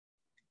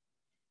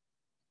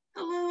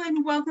Hello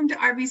and welcome to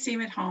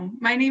RBCM at Home.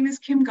 My name is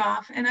Kim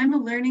Goff and I'm a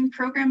learning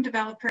program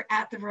developer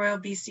at the Royal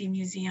BC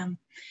Museum.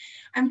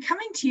 I'm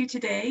coming to you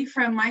today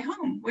from my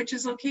home, which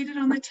is located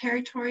on the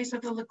territories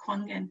of the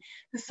Lekwungen,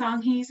 the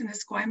Songhees and the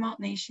Esquimalt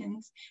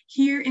nations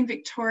here in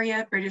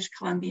Victoria, British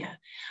Columbia.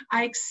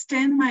 I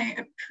extend my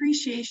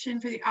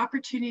appreciation for the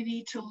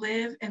opportunity to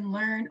live and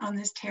learn on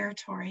this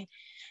territory.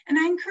 And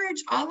I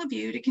encourage all of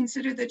you to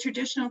consider the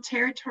traditional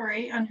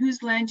territory on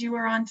whose land you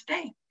are on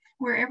today,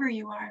 wherever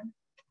you are.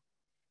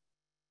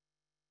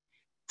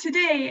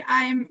 Today,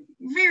 I'm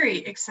very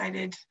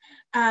excited.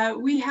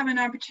 We have an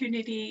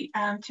opportunity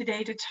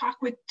today to talk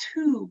with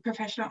two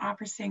professional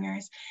opera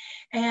singers.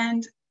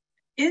 And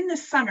in the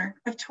summer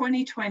of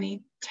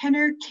 2020,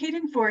 tenor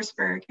Kaden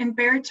Forsberg and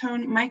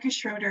baritone Micah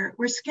Schroeder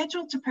were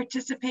scheduled to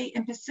participate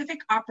in Pacific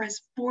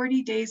Opera's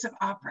 40 Days of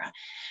Opera,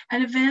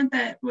 an event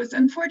that was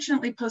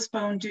unfortunately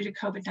postponed due to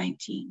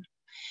COVID-19.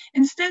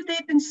 Instead,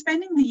 they've been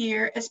spending the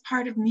year as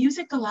part of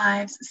Music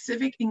Alive's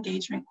Civic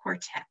Engagement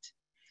Quartet.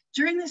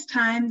 During this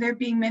time, they're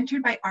being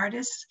mentored by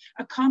artists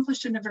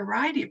accomplished in a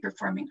variety of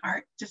performing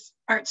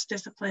arts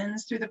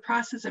disciplines through the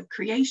process of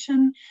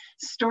creation,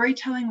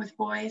 storytelling with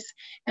voice,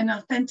 and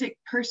authentic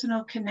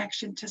personal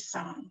connection to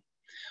song.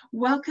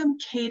 Welcome,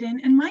 Kaden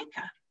and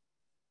Micah.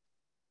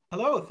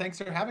 Hello, thanks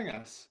for having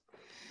us.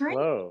 Great.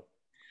 Hello.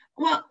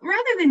 Well,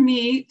 rather than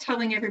me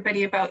telling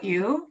everybody about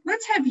you,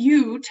 let's have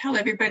you tell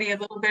everybody a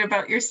little bit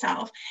about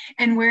yourself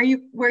and where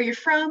you're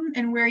from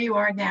and where you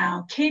are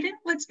now. Kaden,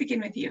 let's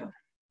begin with you.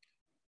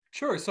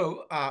 Sure.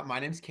 So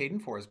my name is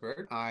Kaden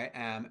Forsberg. I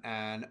am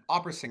an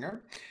opera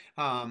singer.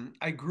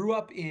 I grew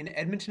up in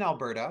Edmonton,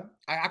 Alberta.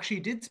 I actually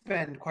did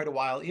spend quite a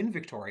while in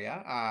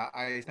Victoria.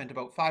 I spent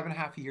about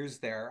 5.5 years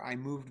there. I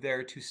moved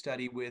there to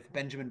study with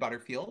Benjamin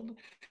Butterfield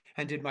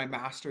and did my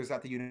master's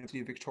at the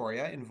University of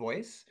Victoria in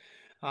voice.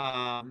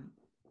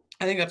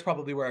 I think that's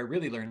probably where I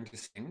really learned to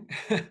sing.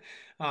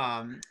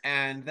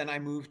 And then I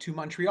moved to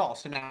Montreal.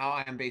 So now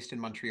I am based in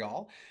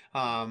Montreal.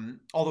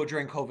 Although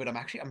during COVID,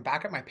 I'm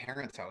back at my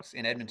parents' house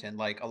in Edmonton,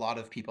 like a lot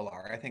of people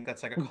are. I think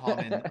that's like a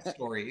common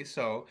story.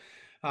 So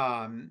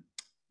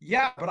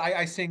yeah, but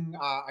I sing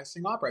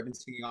opera. I've been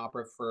singing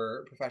opera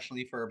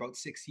professionally for about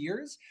 6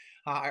 years.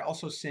 I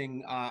also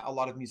sing a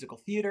lot of musical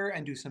theater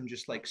and do some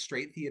just like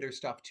straight theater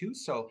stuff too.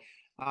 So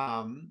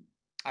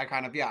I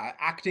kind of,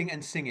 acting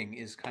and singing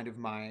is kind of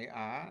my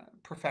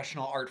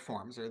professional art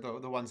forms, or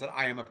the ones that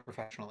I am a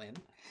professional in.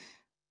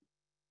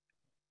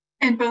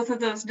 And both of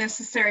those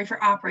necessary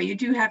for opera. You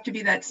do have to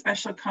be that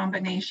special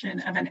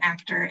combination of an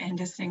actor and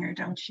a singer,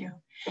 don't you?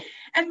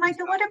 And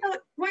Micah, what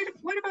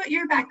about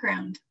your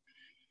background?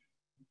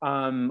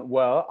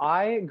 Well,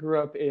 I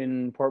grew up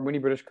in Port Mooney,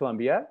 British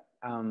Columbia.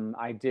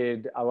 I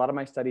did a lot of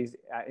my studies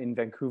in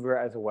Vancouver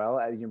as well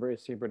at the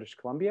University of British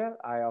Columbia.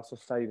 I also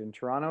studied in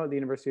Toronto at the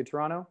University of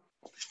Toronto.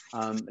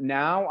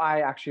 Now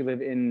I actually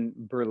live in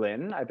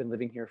Berlin. I've been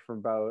living here for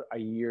about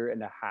 1.5 years,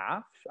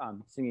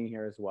 singing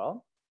here as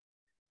well.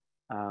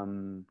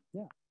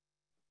 Yeah.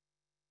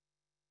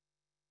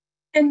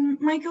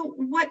 And Michael,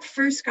 what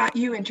first got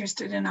you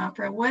interested in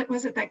opera? What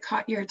was it that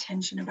caught your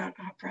attention about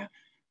opera?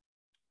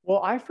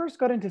 Well, I first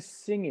got into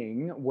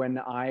singing when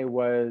I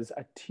was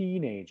a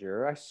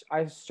teenager.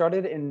 I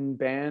started in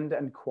band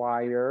and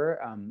choir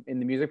in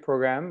the music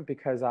program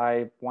because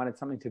I wanted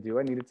something to do.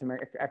 I needed some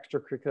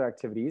extracurricular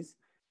activities.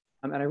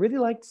 And I really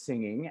liked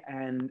singing.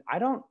 And I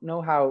don't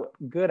know how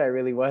good I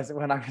really was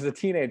when I was a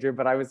teenager,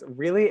 but I was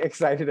really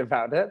excited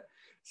about it.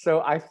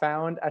 So I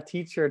found a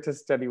teacher to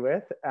study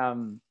with.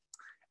 And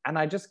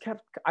I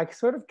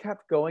sort of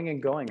kept going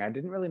and going. I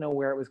didn't really know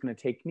where it was going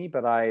to take me,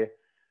 but I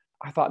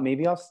thought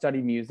maybe I'll study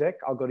music.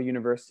 I'll go to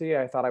university.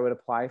 I thought I would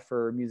apply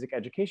for music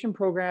education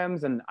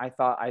programs. And I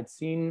thought I'd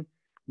seen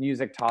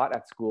music taught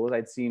at schools.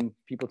 I'd seen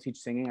people teach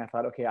singing. I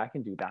thought, okay, I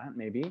can do that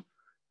maybe.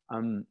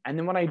 And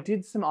then when I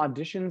did some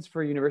auditions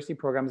for university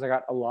programs, I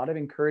got a lot of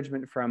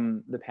encouragement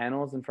from the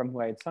panels and from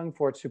who I had sung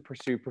for to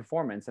pursue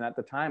performance. And at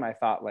the time I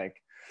thought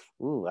like,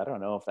 ooh, I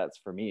don't know if that's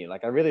for me.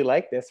 Like, I really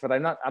like this, but I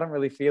don't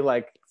really feel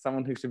like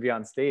someone who should be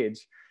on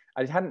stage.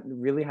 I hadn't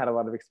really had a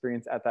lot of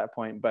experience at that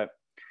point, but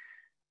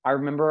I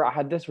remember I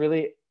had this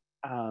really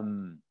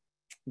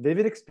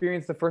vivid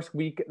experience the first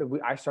week that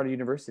I started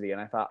university,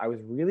 and I thought I was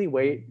really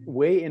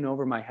way in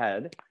over my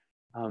head.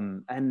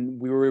 And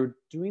we were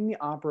doing the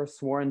opera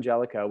Suor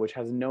Angelica, which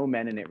has no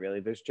men in it really.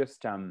 There's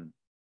just an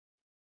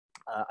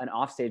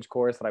offstage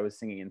chorus that I was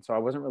singing in, so I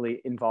wasn't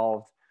really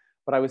involved.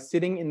 But I was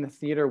sitting in the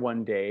theater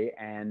one day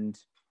and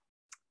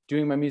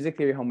doing my music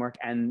theory homework,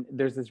 and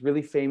there's this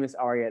really famous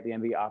aria at the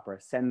end of the opera,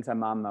 Senza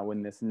Mamma,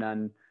 when this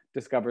nun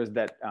discovers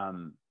that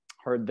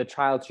the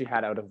child she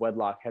had out of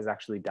wedlock has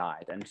actually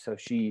died. And so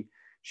she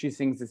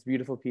sings this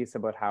beautiful piece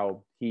about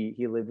how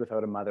he lived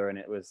without a mother, and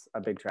it was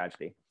a big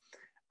tragedy.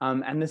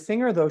 And the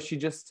singer, though, she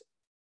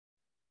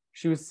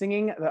was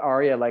singing the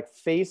aria like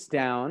face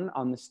down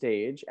on the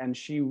stage, and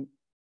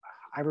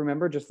I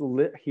remember just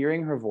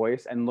hearing her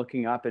voice and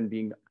looking up and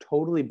being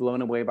totally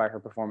blown away by her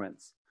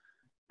performance.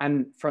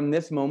 And from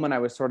this moment, I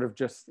was sort of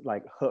just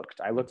like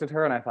hooked. I looked at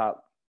her and I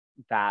thought,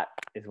 that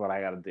is what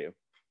I got to do.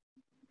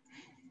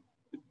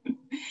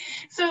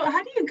 So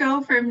how do you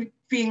go from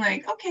being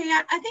like, okay,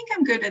 I think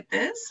I'm good at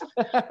this,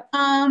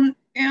 and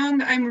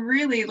I'm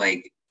really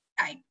like,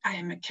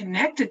 I'm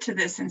connected to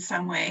this in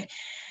some way,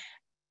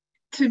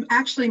 to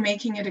actually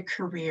making it a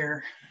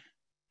career?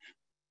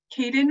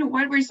 Kaden,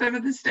 what were some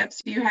of the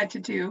steps you had to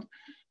do?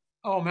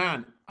 Oh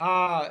man.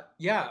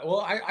 Yeah.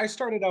 Well, I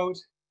started out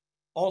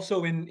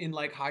also in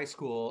like high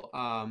school.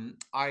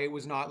 I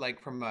was not like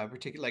from a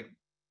particular like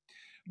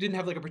didn't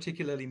have like a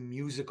particularly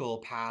musical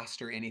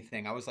past or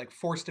anything. I was like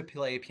forced to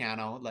play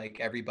piano like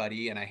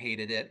everybody, and I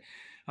hated it.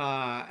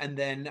 And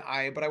then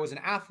but I was an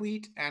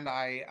athlete, and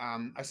I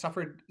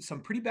suffered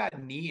some pretty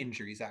bad knee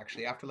injuries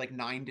actually after like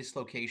 9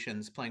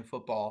 dislocations playing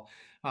football.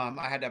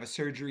 I had to have a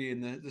surgery,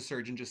 and the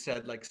surgeon just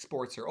said like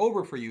sports are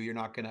over for you. You're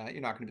not gonna be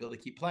able to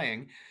keep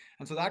playing.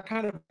 And so that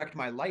kind of wrecked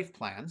my life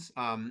plans.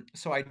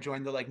 So I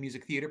joined the like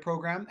music theater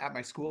program at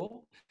my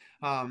school,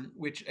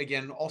 which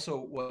again also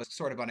was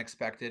sort of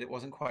unexpected. It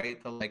wasn't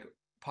quite the like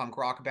punk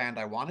rock band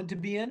I wanted to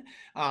be in,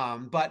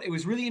 but it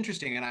was really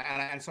interesting.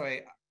 And so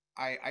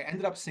I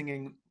ended up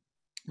singing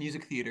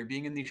music theater,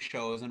 being in these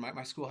shows, and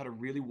my school had a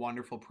really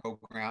wonderful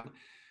program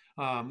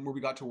where we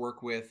got to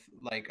work with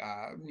like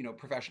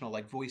professional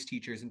like voice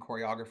teachers and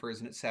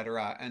choreographers and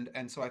etc.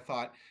 And so I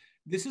thought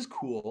this is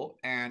cool,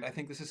 and I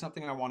think this is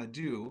something I want to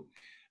do.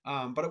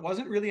 But it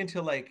wasn't really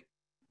until like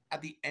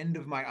at the end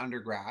of my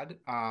undergrad,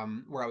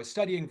 where I was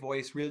studying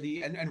voice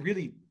really, and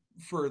really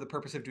for the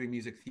purpose of doing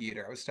music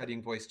theater. I was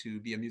studying voice to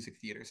be a music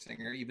theater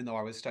singer, even though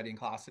I was studying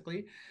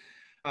classically.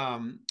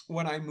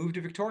 When I moved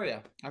to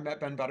Victoria, I met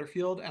Ben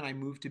Butterfield, and I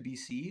moved to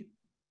BC.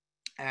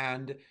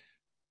 And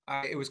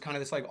it was kind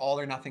of this like all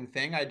or nothing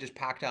thing. I just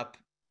packed up.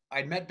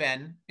 I'd met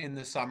Ben in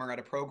the summer at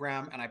a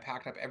program, and I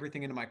packed up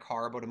everything into my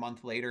car about a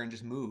month later and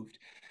just moved.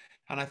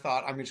 And I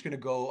thought I'm gonna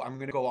go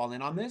all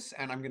in on this,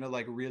 and I'm gonna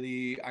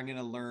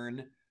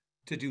learn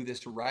to do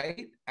this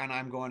right, and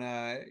I'm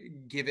gonna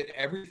give it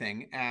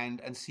everything and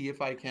see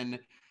if I can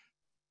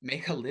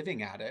make a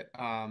living at it.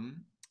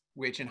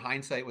 Which in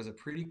hindsight was a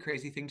pretty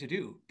crazy thing to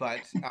do,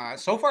 but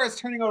so far it's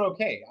turning out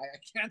okay. I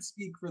can't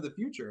speak for the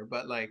future,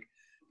 but like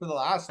for the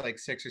last like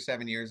 6 or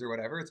 7 years or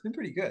whatever, it's been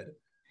pretty good.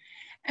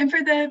 And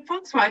for the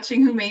folks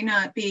watching who may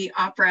not be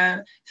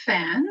opera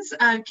fans,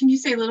 can you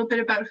say a little bit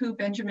about who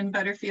Benjamin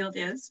Butterfield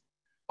is?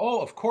 Oh,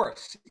 of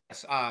course.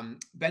 Yes.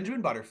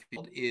 Benjamin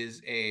Butterfield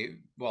is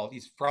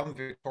he's from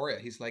Victoria.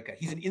 He's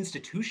an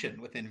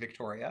institution within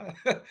Victoria.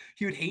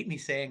 He would hate me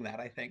saying that,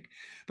 I think.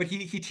 But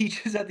he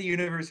teaches at the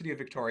University of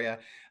Victoria.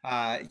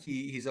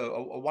 He's a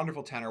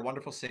wonderful tenor,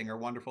 wonderful singer,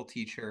 wonderful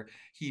teacher.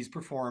 He's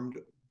performed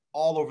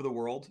all over the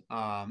world.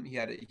 He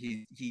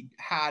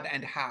had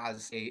and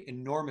has a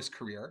enormous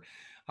career.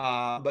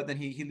 But then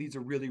he leads a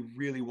really,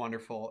 really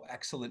wonderful,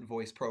 excellent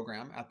voice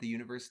program at the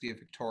University of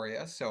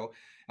Victoria. So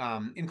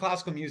in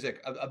classical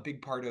music, a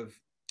big part of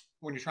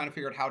when you're trying to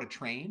figure out how to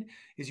train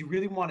is you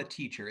really want a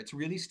teacher. It's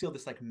really still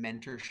this like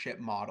mentorship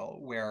model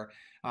where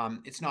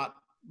it's not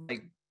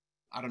like,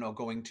 I don't know,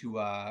 going to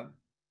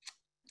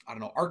I don't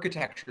know,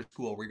 architecture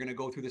school where you're going to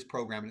go through this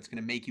program and it's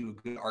going to make you a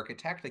good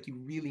architect. Like you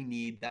really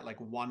need that like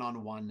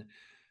one-on-one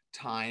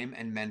time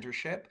and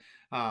mentorship.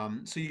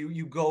 So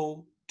you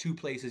go to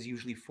places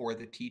usually for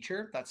the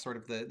teacher. That's sort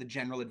of the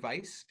general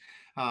advice.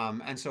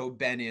 And so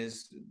Ben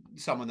is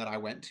someone that I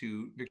went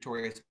to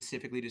Victoria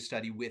specifically to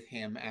study with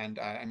him, and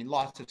I mean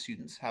lots of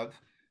students have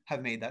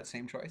made that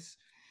same choice.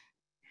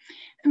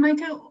 And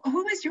Micah,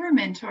 who was your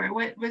mentor?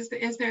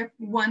 Is there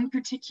one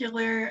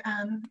particular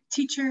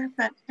teacher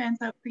that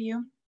stands out for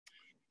you?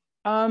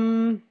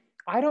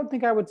 I don't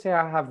think I would say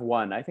I have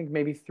one. I think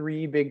maybe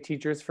three big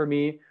teachers for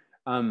me.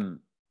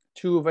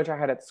 Two of which I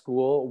had at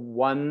school.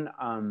 One,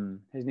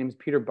 his name is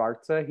Peter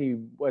Bartza. He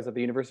was at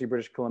the University of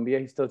British Columbia.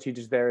 He still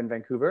teaches there in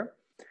Vancouver.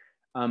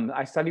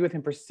 I studied with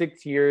him for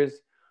 6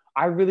 years.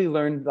 I really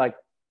learned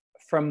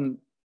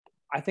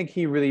I think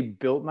he really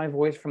built my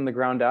voice from the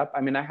ground up.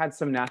 I mean, I had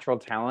some natural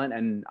talent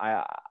and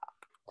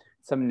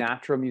some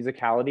natural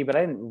musicality, but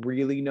I didn't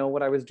really know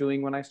what I was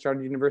doing when I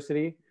started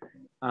university.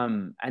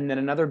 And then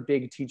another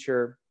big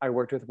teacher I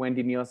worked with,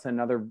 Wendy Nielsen,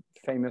 another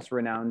famous,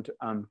 renowned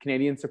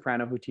Canadian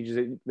soprano who teaches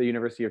at the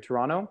University of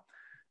Toronto.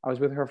 I was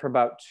with her for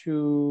about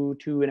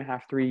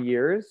 2.5, 3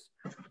 years.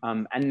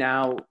 And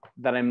now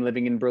that I'm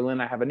living in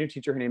Berlin, I have a new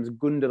teacher. Her name is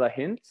Gundela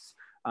Hintz.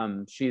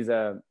 She's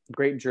a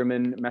great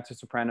German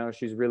mezzo-soprano.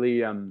 She's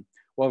really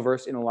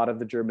well-versed in a lot of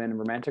the German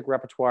romantic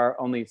repertoire.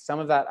 Only some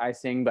of that I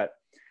sing, but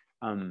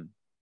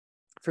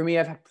for me,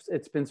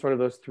 it's been sort of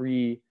those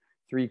three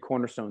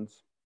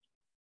cornerstones.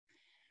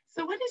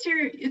 So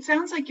it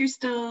sounds like you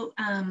still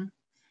have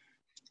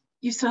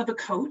a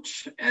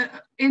coach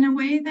in a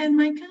way then,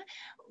 Micah.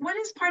 What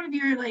is part of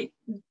your like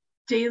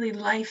daily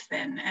life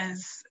then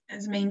as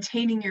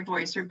maintaining your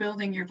voice or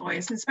building your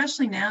voice,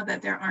 especially now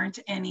that there aren't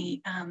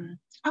any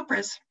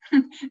operas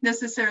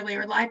necessarily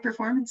or live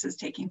performances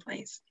taking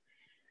place?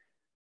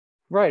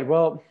 Right.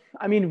 Well,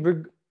 I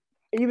mean,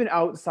 even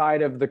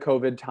outside of the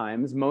COVID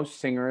times, most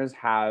singers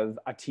have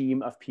a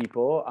team of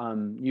people,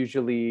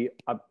 usually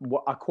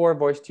a core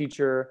voice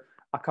teacher,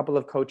 a couple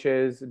of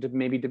coaches,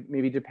 maybe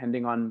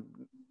depending on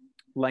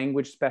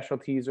language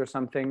specialties or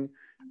something.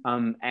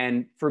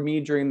 And for me,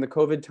 during the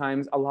COVID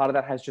times, a lot of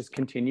that has just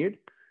continued.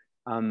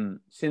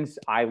 Since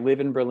I live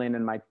in Berlin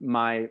and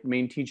my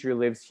main teacher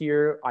lives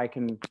here,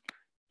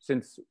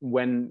 since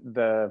when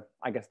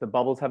I guess the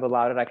bubbles have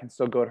allowed it, I can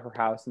still go to her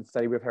house and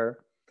study with her,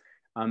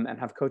 and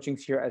have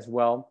coachings here as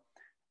well.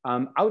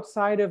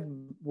 Outside of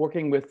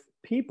working with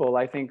people,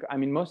 I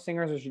mean, most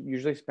singers are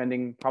usually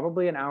spending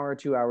probably an hour or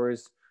 2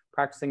 hours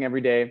practicing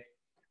every day.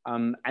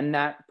 And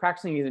that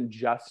practicing isn't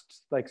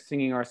just like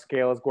singing our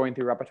scales, going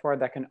through repertoire.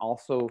 That can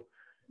also,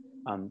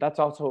 that's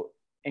also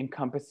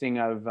encompassing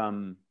of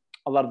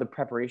a lot of the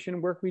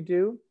preparation work we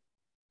do.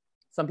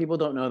 Some people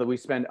don't know that we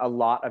spend a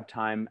lot of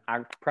time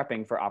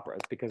prepping for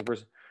operas because we're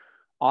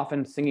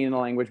often singing in a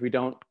language we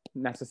don't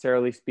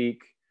necessarily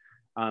speak.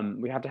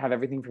 We have to have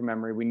everything from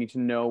memory. We need to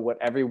know what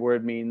every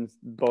word means,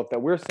 both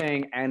that we're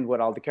saying and what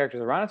all the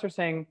characters around us are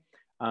saying.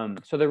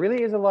 So there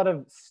really is a lot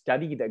of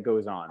study that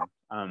goes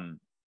on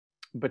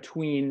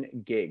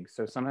between gigs.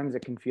 So sometimes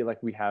it can feel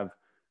like we have,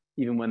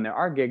 even when there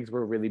are gigs,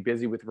 we're really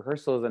busy with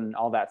rehearsals and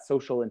all that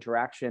social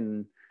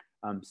interaction,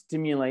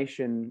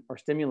 stimulation or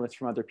stimulus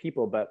from other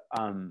people. But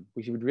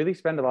we should really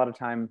spend a lot of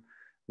time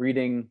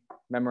reading,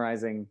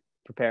 memorizing,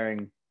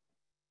 preparing.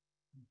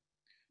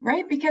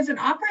 Right, because an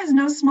opera is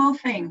no small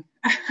thing.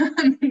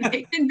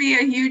 It can be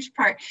a huge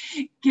part.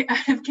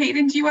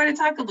 Kaden, do you want to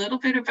talk a little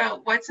bit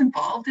about what's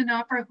involved in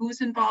opera,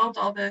 who's involved,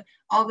 all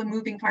the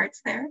moving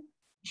parts there?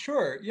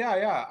 Sure.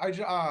 Yeah.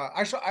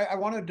 I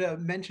wanted to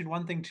mention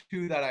one thing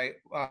too that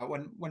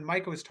when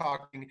Micah was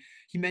talking,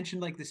 he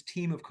mentioned like this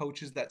team of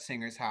coaches that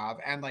singers have,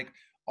 and like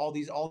all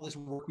this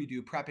work we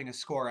do prepping a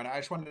score. And I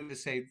just wanted to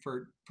say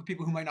for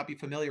people who might not be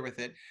familiar with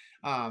it,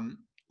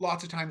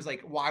 lots of times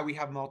like why we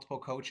have multiple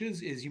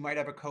coaches is you might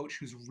have a coach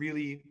who's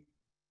really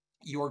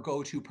your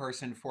go-to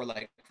person for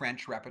like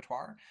French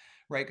repertoire,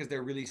 right? Because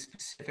they're really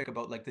specific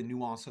about like the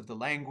nuance of the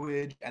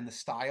language and the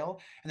style.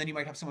 And then you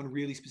might have someone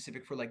really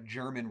specific for like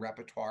German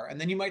repertoire.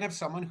 And then you might have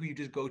someone who you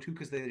just go to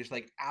because they just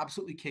like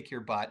absolutely kick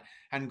your butt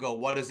and go,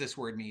 what does this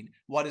word mean?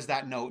 What is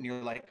that note? And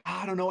you're like,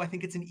 I don't know, I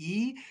think it's an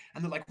E.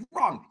 And they're like,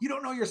 wrong, you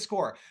don't know your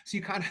score. So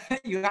you kind of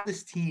you have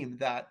this team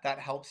that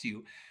helps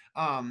you.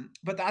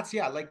 But that's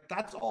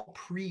all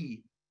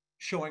pre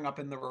showing up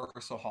in the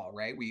rehearsal hall,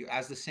 right? We,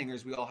 as the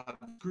singers, we all have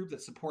a group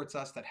that supports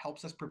us, that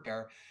helps us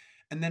prepare.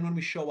 And then when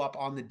we show up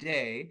on the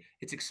day,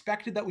 it's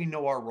expected that we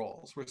know our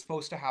roles. We're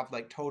supposed to have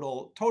like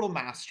total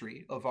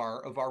mastery of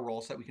our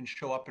roles so that we can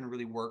show up and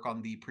really work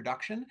on the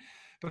production.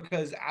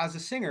 Because as a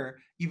singer,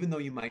 even though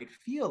you might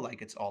feel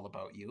like it's all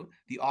about you,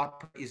 the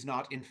opera is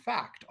not in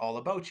fact all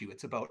about you.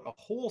 It's about a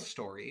whole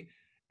story,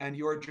 and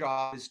your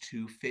job is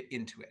to fit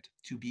into it,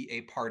 to be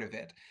a part of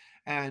it.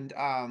 And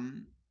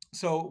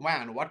so,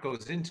 man, what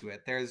goes into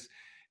it?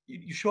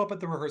 You show up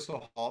at the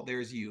rehearsal hall,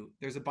 there's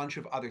a bunch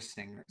of other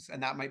singers,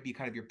 and that might be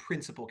kind of your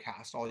principal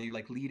cast, all you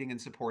like leading and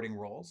supporting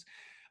roles.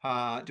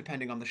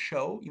 Depending on the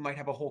show, you might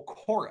have a whole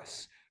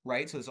chorus,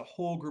 right? So there's a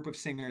whole group of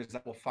singers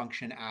that will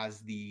function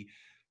as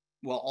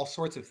all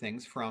sorts of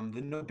things, from the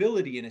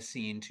nobility in a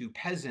scene to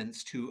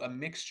peasants to a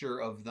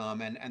mixture of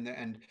them,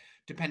 and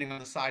depending on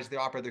the size of the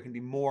opera, there can be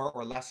more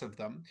or less of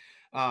them.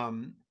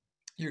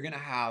 You're going to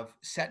have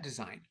set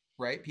design,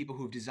 right? People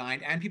who've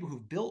designed and people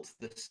who've built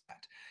the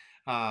set.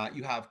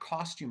 You have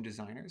costume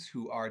designers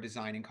who are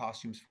designing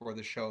costumes for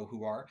the show,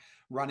 who are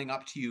running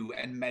up to you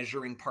and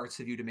measuring parts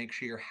of you to make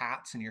sure your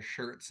hats and your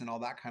shirts and all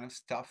that kind of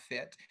stuff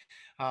fit.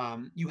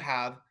 You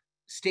have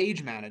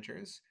stage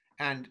managers,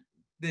 and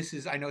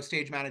I know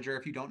stage manager,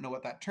 if you don't know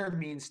what that term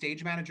means,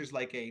 stage manager is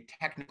like a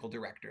technical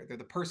director. They're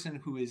the person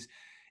who is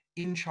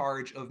in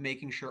charge of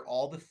making sure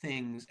all the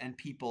things and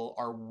people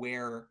are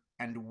where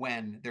and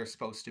when they're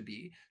supposed to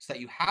be, so that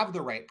you have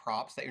the right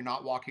props, that you're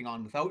not walking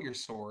on without your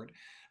sword,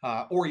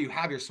 or you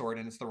have your sword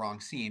and it's the wrong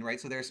scene,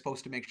 right? So they're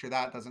supposed to make sure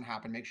that doesn't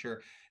happen, make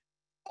sure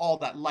all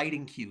that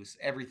lighting cues,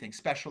 everything,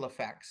 special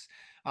effects.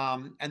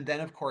 And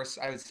then of course,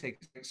 I would say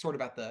sort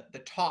of at the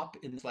top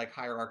in this like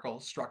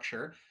hierarchical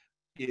structure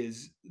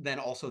is then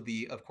also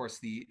the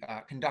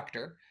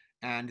conductor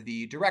and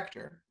the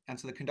director. And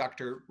so the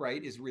conductor,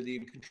 right, is really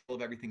in control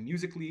of everything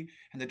musically,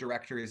 and the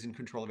director is in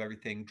control of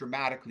everything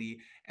dramatically.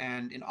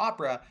 And in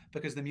opera,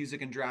 because the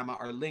music and drama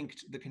are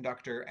linked, the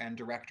conductor and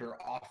director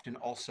often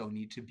also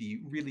need to be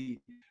really,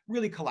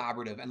 really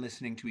collaborative and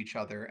listening to each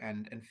other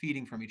and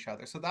feeding from each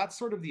other. So that's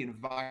sort of the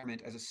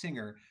environment as a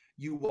singer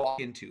you walk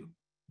into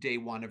day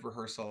one of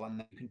rehearsal, and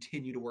then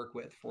continue to work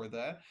with for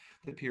the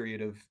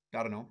period of,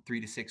 I don't know, 3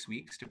 to 6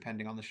 weeks,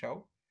 depending on the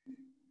show.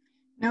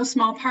 No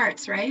small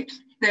parts, right?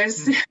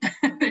 There's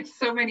there's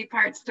so many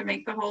parts to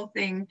make the whole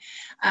thing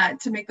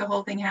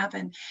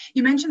happen.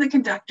 You mentioned the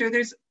conductor.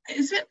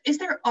 Is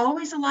there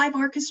always a live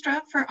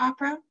orchestra for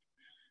opera?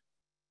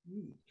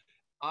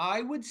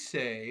 I would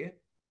say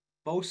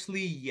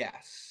mostly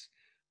yes.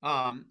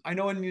 I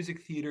know in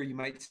music theater you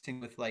might sing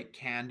with like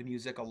canned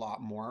music a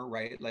lot more,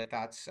 right? Like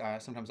that's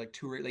sometimes like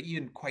touring, like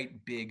even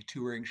quite big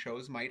touring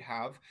shows might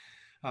have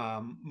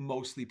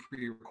mostly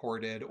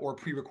pre-recorded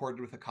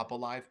with a couple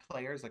live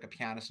players, like a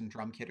pianist and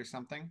drum kit or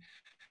something.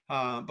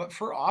 But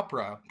for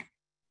opera,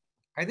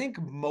 I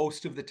think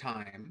most of the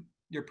time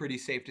you're pretty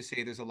safe to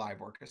say there's a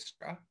live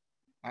orchestra.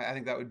 I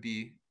think that would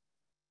be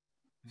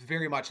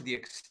very much the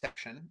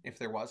exception if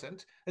there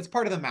wasn't. It's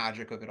part of the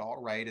magic of it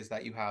all, right? Is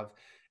that you have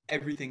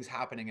everything's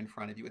happening in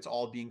front of you. It's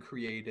all being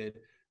created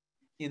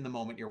in the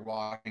moment you're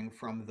walking,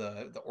 from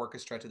the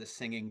orchestra to the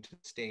singing to the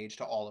stage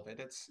to all of it.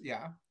 It's,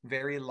 yeah,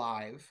 very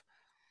live.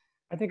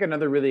 I think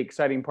another really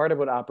exciting part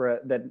about opera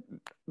that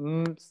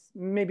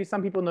maybe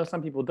some people know,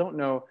 some people don't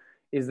know,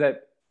 is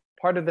that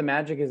part of the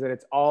magic is that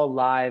it's all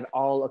live,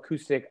 all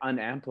acoustic,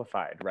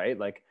 unamplified, right?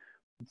 Like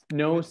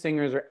no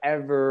singers are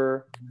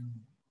ever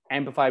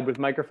amplified with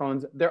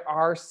microphones. There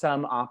are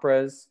some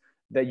operas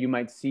that you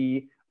might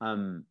see,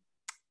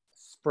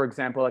 for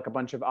example, like a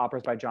bunch of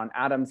operas by John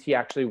Adams. He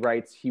actually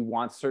writes, he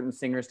wants certain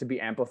singers to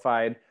be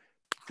amplified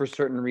for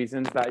certain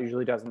reasons. That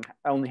usually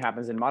only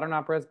happens in modern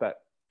operas,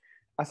 but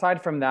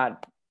aside from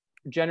that,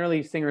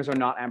 generally singers are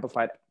not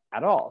amplified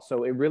at all.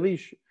 So it really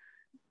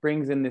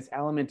brings in this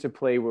element to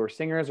play where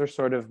singers are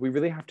sort of, we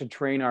really have to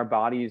train our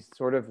bodies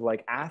sort of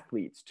like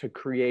athletes to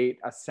create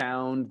a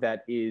sound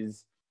that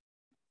is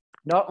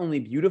not only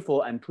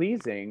beautiful and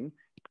pleasing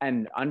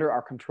and under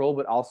our control,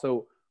 but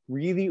also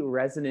really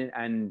resonant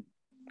and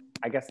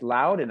I guess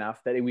loud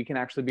enough that we can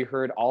actually be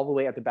heard all the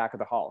way at the back of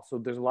the hall. So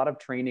there's a lot of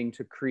training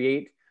to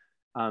create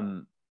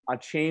a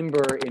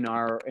chamber in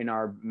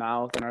our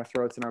mouth and our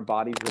throats and our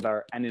bodies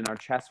and in our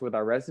chest with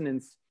our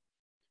resonators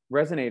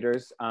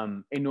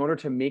in order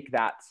to make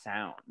that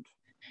sound.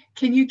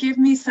 Can you give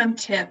me some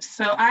tips?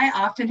 So I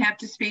often have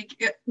to speak,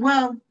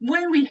 well,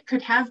 when we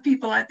could have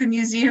people at the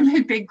museum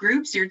in big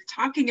groups, you're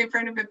talking in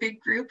front of a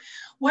big group.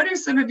 What are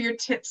some of your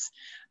tips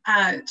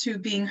to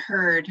being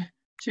heard,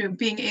 to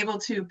being able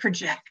to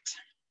project?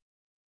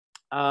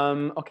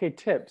 Okay,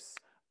 tips.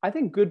 I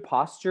think good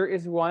posture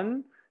is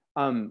one.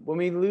 When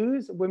we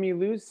lose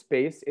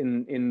space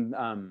in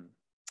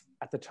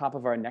at the top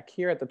of our neck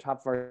here, at the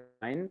top of our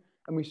spine,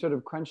 and we sort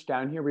of crunch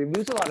down here, we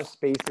lose a lot of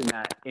space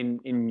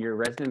in your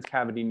resonance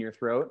cavity in your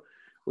throat.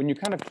 When you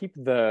kind of keep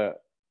the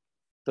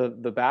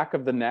back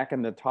of the neck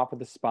and the top of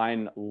the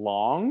spine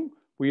long,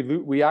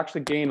 we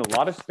actually gain a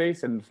lot of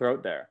space in the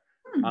throat there.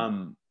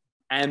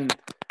 And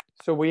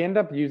so we end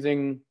up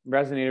using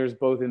resonators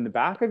both in the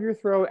back of your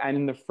throat and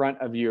in the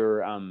front of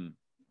your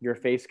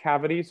face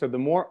cavity. So the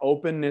more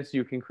openness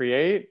you can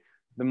create,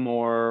 the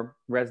more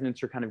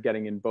resonance you're kind of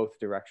getting in both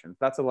directions.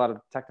 That's a lot of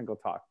technical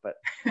talk, but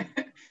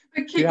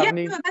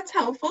no, that's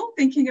helpful,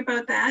 thinking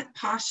about that.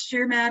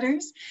 Posture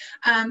matters.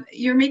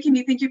 You're making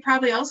me think you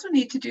probably also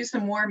need to do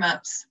some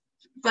warm-ups,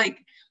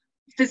 like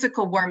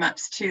physical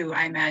warm-ups too,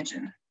 I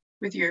imagine,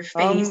 with your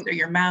face or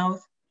your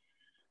mouth.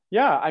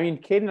 Yeah, I mean,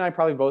 Kate and I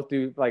probably both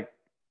do like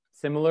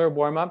similar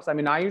warm-ups. I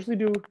mean, I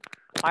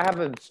have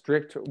a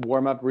strict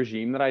warm-up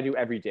regime that I do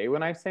every day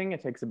when I sing.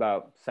 It takes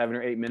about 7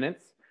 or 8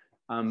 minutes.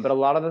 But a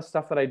lot of the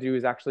stuff that I do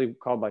is actually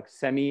called like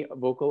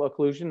semi-vocal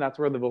occlusion. That's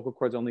where the vocal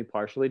cords only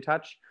partially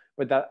touch.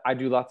 But that I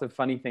do lots of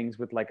funny things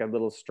with like a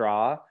little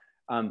straw,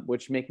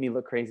 which make me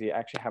look crazy. I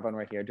actually have one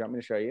right here. Do you want me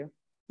to show you?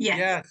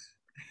 Yes.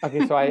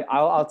 Okay, so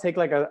I'll take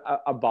like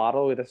a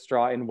bottle with a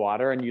straw in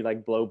water and you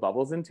like blow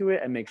bubbles into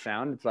it and make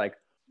sound. It's like,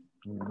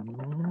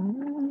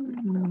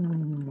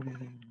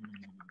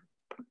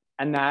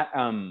 and that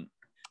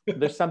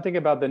there's something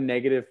about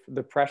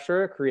the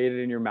pressure created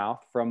in your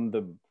mouth from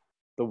the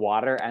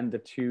water and the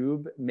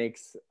tube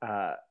makes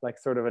like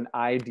sort of an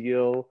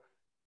ideal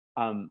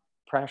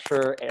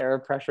air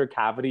pressure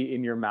cavity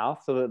in your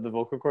mouth so that the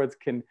vocal cords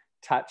can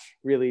touch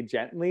really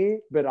gently,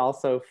 but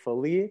also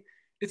fully.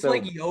 It's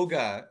like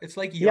yoga. It's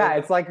like yoga. Yeah,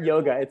 it's like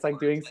yoga. It's like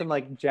doing some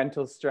like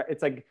gentle stretch.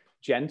 It's like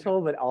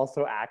gentle, but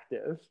also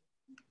active.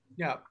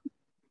 Yeah.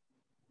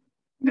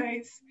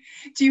 Nice.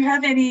 Do you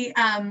have any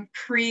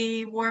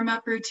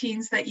pre-warm-up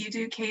routines that you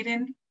do,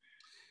 Kaden?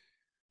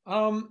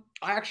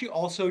 I actually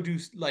also do,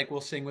 like,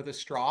 we'll sing with a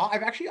straw.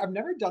 I've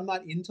never done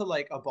that into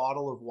like a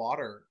bottle of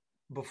water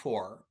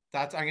before.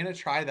 I'm gonna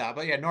try that.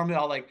 But yeah, normally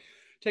I'll like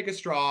take a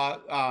straw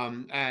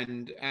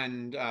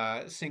and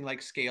sing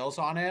like scales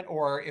on it.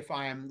 Or if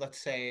I'm, let's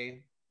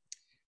say,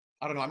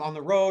 I don't know, I'm on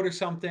the road or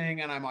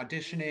something and I'm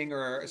auditioning,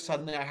 or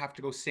suddenly I have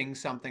to go sing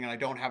something and I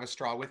don't have a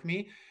straw with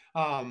me.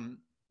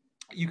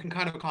 You can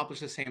kind of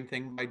accomplish the same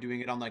thing by doing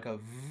it on like a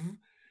v,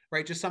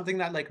 right? Just something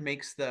that like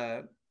makes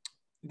the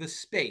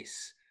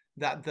space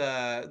that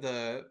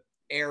the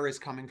air is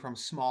coming from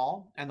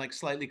small and like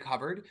slightly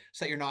covered,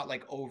 so that you're not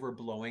like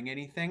overblowing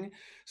anything.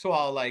 So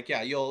I'll like,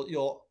 yeah,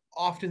 you'll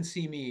often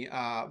see me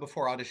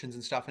before auditions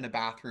and stuff in a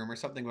bathroom or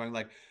something going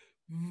like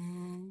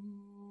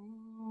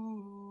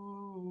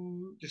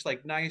just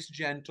like nice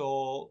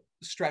gentle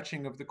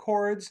stretching of the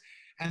chords.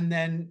 And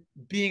then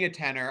being a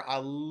tenor, I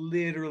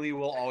literally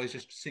will always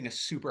just sing a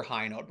super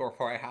high note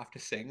before I have to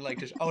sing, like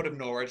just out of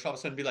nowhere, just all of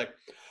a sudden be like,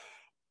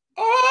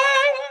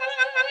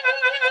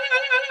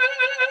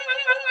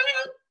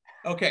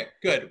 okay,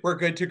 good. We're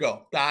good to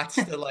go. That's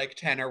the like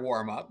tenor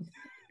warm up.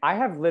 I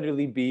have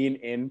literally been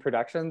in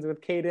productions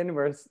with Kaden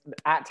where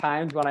at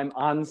times when I'm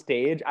on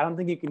stage, I don't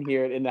think you can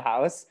hear it in the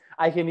house.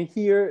 I can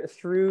hear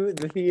through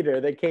the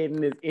theater that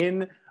Kaden is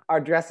in our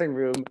dressing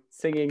room,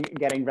 singing,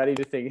 getting ready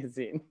to sing his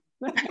scene.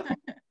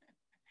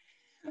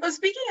 Well,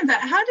 speaking of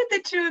that, how did the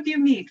two of you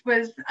meet?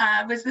 Was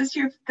this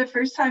the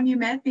first time you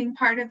met, being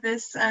part of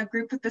this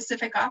group with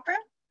Pacific Opera?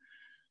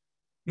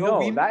 No,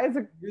 we met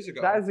years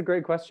ago. That is a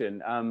great question.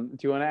 Do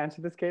you want to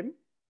answer this, Kaden?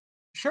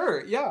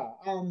 Sure. Yeah.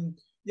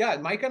 Yeah.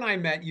 Micah and I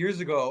met years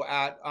ago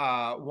at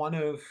one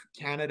of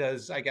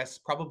Canada's, I guess,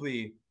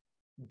 probably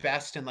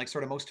best and like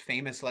sort of most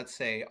famous, let's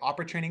say,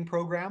 opera training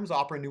programs,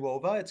 Opera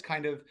Nuova. It's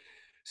kind of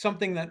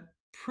something that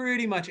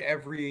pretty much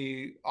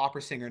every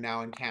opera singer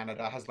now in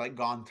Canada has like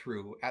gone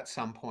through at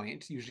some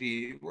point,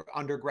 usually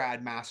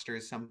undergrad,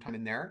 masters, sometime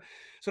in there.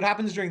 So it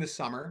happens during the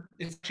summer.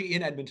 It's actually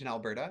in Edmonton,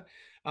 Alberta.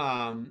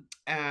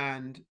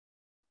 And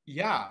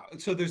yeah,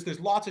 so there's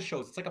lots of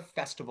shows. It's like a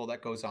festival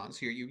that goes on.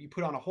 So you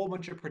put on a whole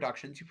bunch of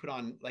productions. You put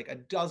on like a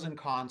dozen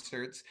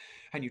concerts,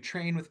 and you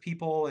train with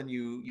people, and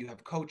you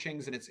have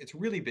coachings, and it's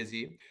really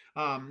busy.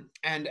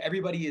 And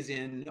everybody is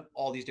in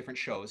all these different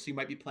shows. So you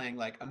might be playing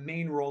like a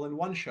main role in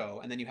one show,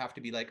 and then you have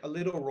to be like a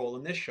little role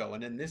in this show,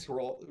 and in this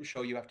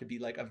show you have to be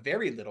like a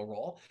very little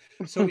role.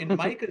 So in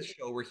Micah's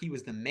show, where he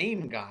was the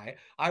main guy,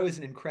 I was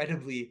an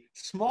incredibly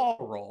small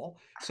role.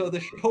 So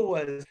the show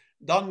was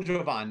Don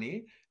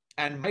Giovanni.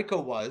 And Micah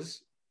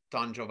was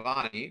Don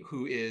Giovanni,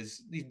 who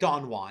is the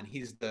Don Juan.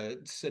 He's the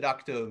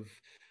seductive,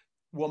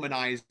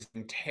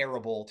 womanizing,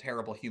 terrible,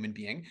 terrible human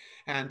being.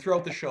 And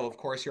throughout the show, of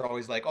course, you're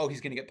always like, oh,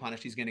 he's going to get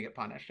punished. He's going to get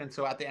punished. And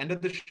so at the end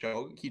of the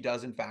show, he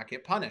does, in fact,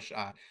 get punished.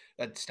 A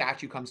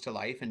statue comes to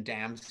life and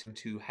damns him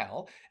to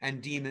hell, and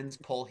demons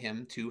pull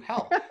him to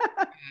hell.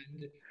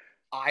 And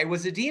I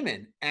was a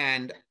demon,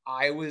 and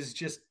I was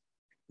just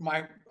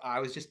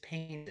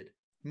painted.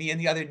 Me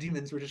and the other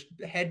demons were just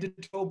head to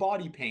toe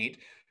body paint,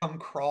 come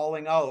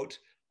crawling out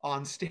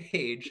on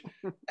stage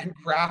and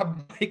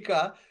grab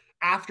Micah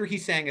after he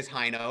sang his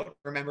high note.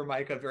 Remember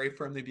Micah very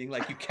firmly being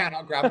like, you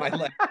cannot grab my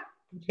leg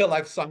until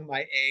I've sung my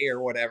A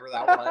or whatever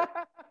that was.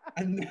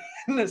 And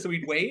then, so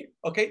we'd wait.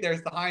 Okay,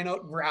 there's the high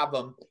note, grab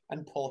him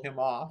and pull him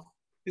off.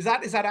 Is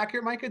that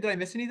accurate, Micah? Did I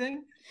miss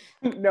anything?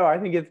 No, I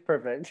think it's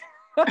perfect.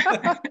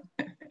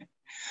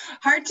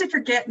 Hard to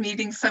forget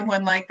meeting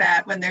someone like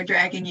that when they're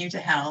dragging you to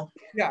hell.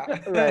 Yeah.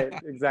 Right,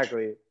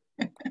 exactly.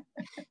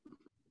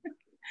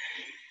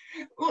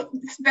 Well,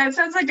 that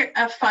sounds like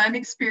a fun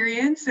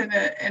experience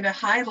and a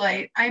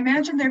highlight. I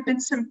imagine there have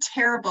been some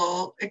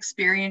terrible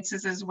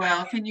experiences as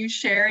well. Can you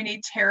share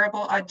any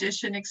terrible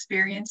audition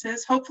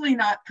experiences? Hopefully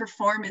not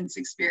performance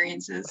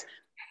experiences.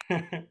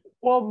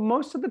 Well,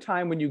 most of the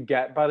time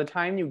by the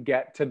time you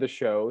get to the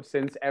show,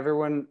 since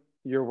everyone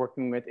you're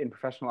working with in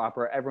professional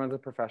opera, everyone's a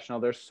professional.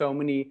 There's so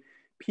many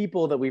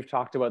people that we've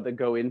talked about that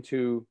go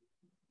into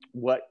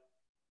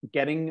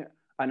getting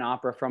an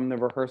opera from the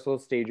rehearsal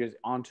stages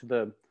onto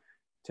the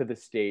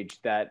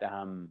stage that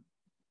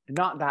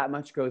not that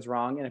much goes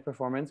wrong in a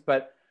performance.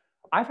 But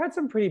I've had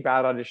some pretty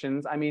bad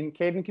auditions. I mean,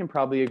 Kaden can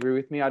probably agree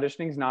with me.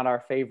 Auditioning is not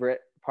our favorite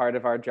part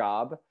of our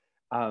job.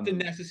 It's a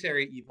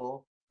necessary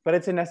evil. But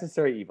it's a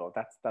necessary evil.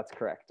 That's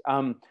correct.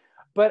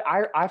 But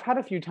I've had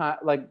a few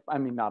times,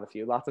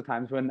 lots of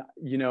times when,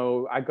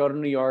 I go to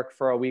New York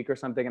for a week or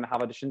something and I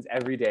have auditions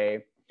every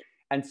day.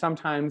 And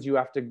sometimes the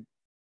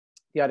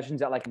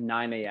auditions at like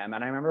 9 a.m.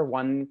 And I remember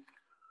one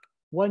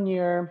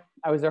year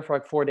I was there for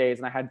like 4 days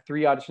and I had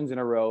 3 auditions in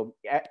a row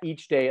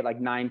each day at like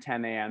 9,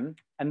 10 a.m.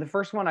 And the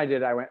first one I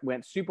did, I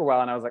went super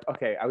well. And I was like,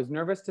 okay, I was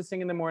nervous to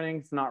sing in the morning.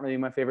 It's not really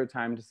my favorite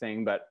time to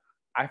sing, but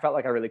I felt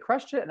like I really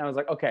crushed it. And I was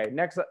like, okay,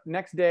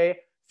 next day,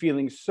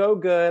 feeling so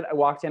good. I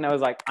walked in, I was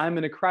like, I'm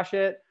going to crush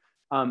it.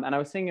 And I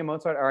was singing a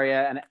Mozart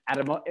aria, and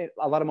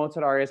a lot of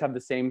Mozart arias have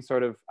the same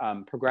sort of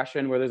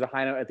progression where there's a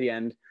high note at the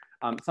end.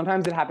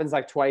 Sometimes it happens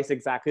like twice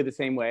exactly the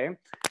same way. And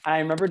I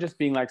remember just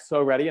being like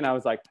so ready, and I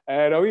was like,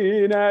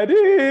 Eroina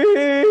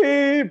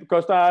di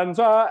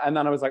Costanza. And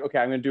then I was like, okay,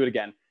 I'm going to do it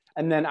again.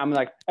 And then I'm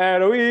like,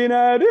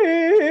 Eroina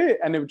di.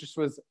 And it just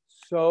was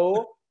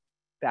so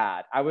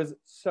bad. I was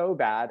so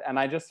bad. And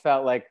I just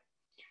felt like,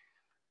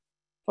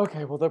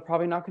 okay, well, they're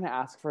probably not going to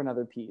ask for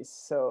another piece.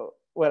 So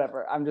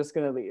whatever, I'm just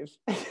going to leave.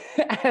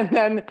 And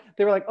then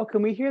they were like, oh,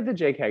 can we hear the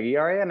Jake Heggie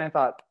aria? And I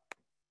thought,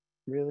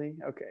 really?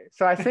 Okay.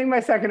 So I sang my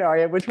second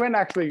aria, which went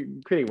actually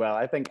pretty well.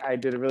 I think I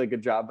did a really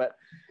good job. But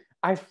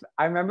I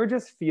remember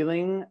just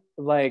feeling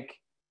like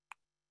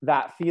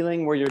that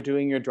feeling where you're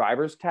doing your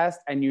driver's test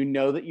and you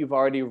know that you've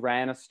already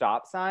ran a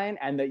stop sign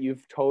and that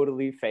you've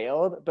totally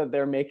failed, but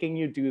they're making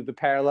you do the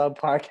parallel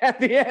park at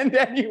the end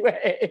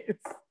anyways.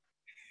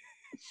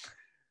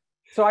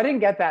 So I didn't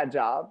get that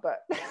job,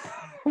 but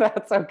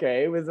that's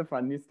okay. It was a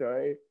funny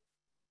story.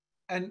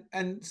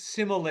 And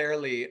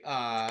similarly,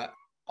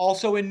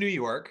 also in New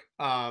York,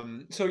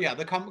 so yeah,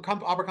 the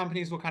opera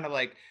companies will kind of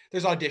like,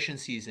 there's audition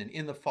season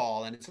in the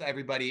fall, and it's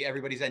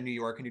everybody's at New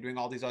York, and you're doing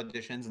all these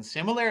auditions. And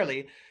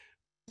similarly,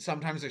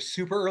 sometimes they're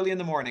super early in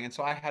the morning. And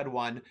so I had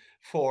one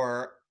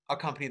for a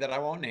company that I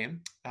won't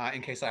name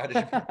in case I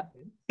audition for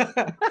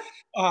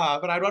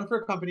but I'd run for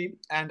a company,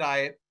 and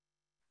I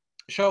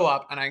show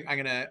up, and I'm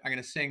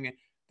gonna sing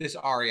this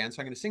aria. And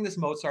so I'm gonna sing this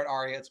Mozart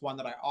aria. It's one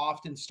that I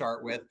often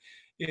start with.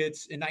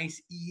 it's a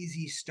nice,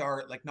 easy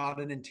start, like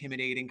not an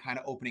intimidating kind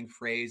of opening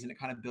phrase, and it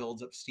kind of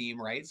builds up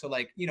steam, right? So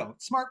like, you know,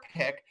 smart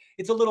pick.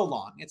 It's a little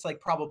long. It's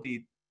like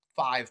probably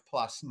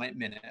 5+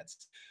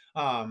 minutes.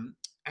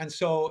 And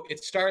so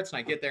it starts and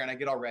I get there and I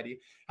get all ready.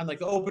 And like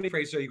the opening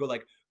phrase, so you go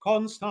like,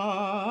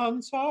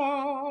 Constanza,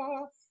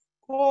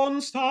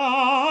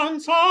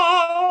 Constanza.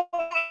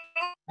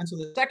 And so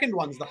the second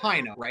one's the high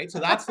note, right? So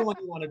that's the one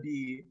you want to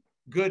be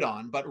good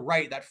on. But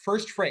right, that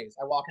first phrase,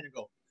 I walk in and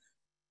go,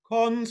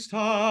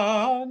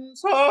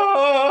 Constanza.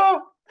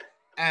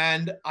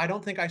 And I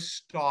don't think I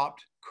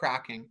stopped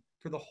cracking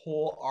for the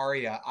whole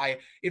aria.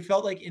 It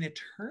felt like an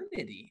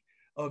eternity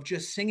of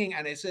just singing.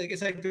 And it's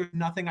like there's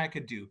nothing I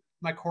could do.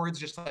 My chords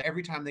just like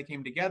every time they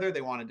came together,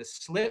 they wanted to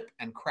slip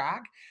and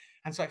crack.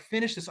 And so I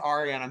finished this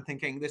aria and I'm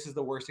thinking, this is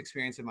the worst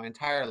experience of my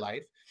entire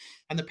life.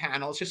 And the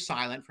panel is just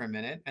silent for a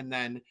minute. And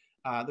then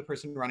the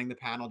person running the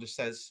panel just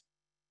says,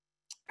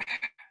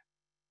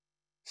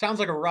 sounds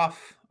like a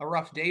rough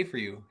day for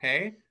you,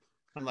 hey?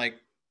 I'm like,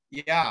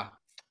 yeah.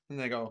 And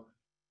they go,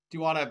 do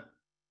you want to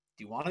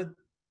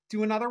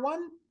do another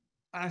one?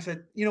 And I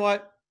said, you know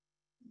what?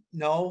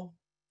 No,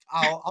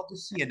 I'll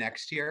just see you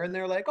next year. And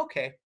they're like,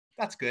 okay,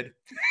 that's good.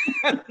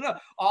 And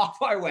off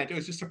I went. It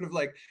was just sort of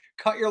like,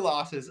 cut your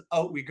losses,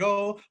 out we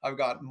go. I've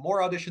got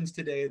more auditions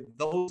today.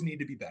 Those need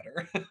to be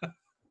better.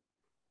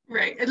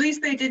 Right. At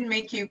least they didn't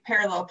make you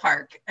parallel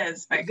park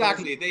as Micah.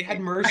 Exactly. They had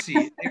mercy.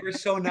 They were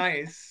so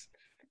nice.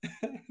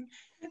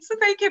 So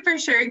thank you for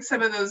sharing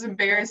some of those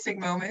embarrassing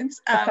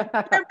moments. There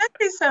must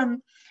be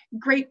some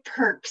great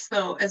perks,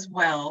 though, as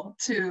well,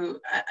 to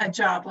a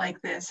job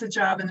like this, a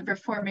job in the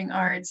performing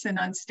arts and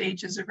on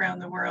stages around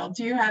the world.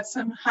 Do you have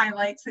some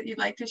highlights that you'd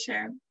like to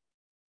share?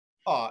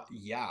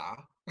 Yeah.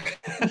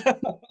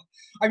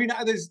 I mean,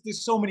 there's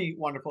so many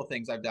wonderful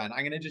things I've done.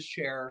 I'm going to just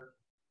share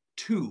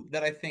two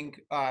that I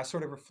think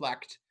sort of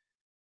reflect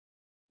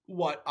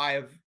what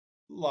I've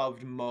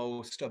loved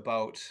most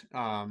about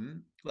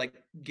like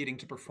getting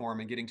to perform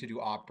and getting to do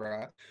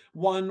opera.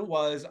 One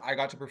was I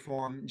got to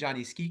perform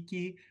Gianni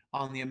Schicchi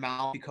on the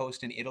Amalfi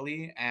Coast in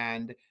Italy,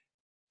 and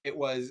it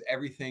was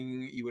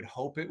everything you would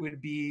hope it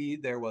would be.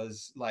 There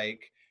was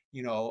like,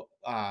 you know,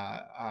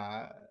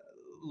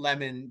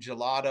 lemon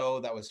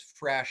gelato that was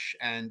fresh,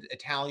 and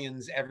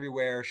Italians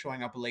everywhere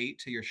showing up late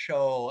to your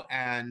show,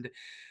 and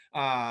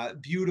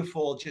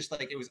beautiful, just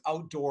like it was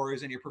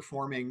outdoors and you're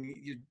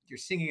performing, you're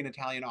singing an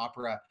Italian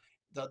opera.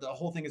 The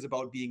whole thing is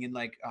about being in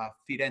like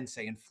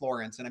Firenze and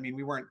Florence. And I mean,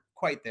 we weren't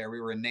quite there,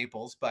 we were in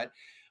Naples, but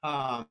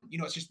you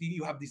know, it's just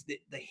you have the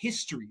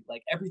history,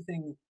 like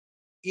everything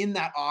in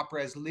that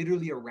opera is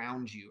literally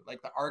around you,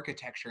 like the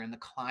architecture and the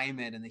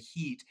climate and the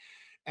heat.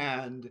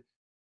 And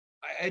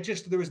I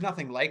just, there was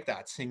nothing like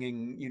that,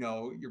 singing, you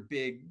know, your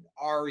big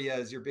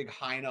arias, your big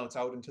high notes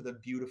out into the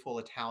beautiful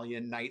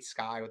Italian night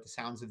sky with the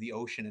sounds of the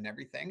ocean and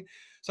everything.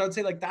 So I'd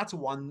say like that's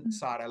one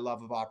side I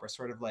love of opera,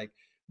 sort of like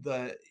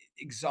the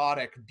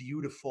exotic,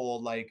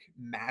 beautiful, like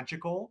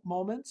magical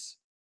moments.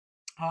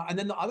 And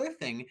then the other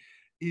thing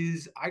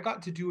is I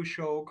got to do a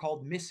show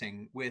called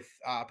Missing with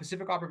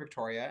Pacific Opera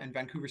Victoria and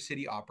Vancouver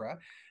City Opera.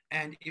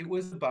 And it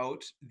was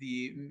about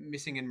the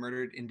missing and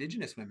murdered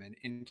Indigenous women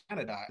in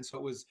Canada. And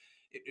so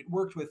it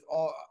worked with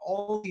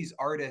all these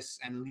artists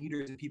and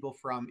leaders and people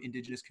from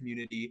Indigenous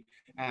community.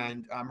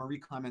 And Marie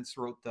Clements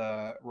wrote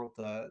the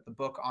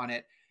book on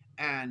it.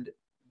 And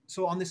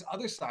so on this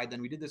other side,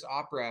 then we did this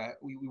opera.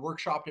 We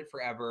workshopped it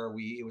forever.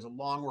 It was a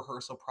long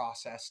rehearsal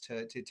process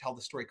to tell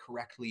the story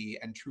correctly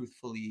and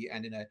truthfully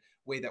and in a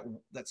way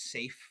that's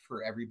safe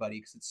for everybody,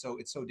 because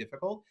it's so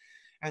difficult.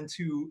 And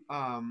to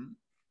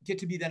get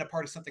to be then a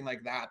part of something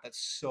like that that's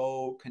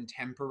so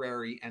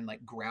contemporary and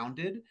like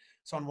grounded.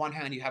 So on one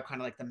hand, you have kind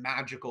of like the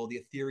magical, the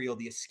ethereal,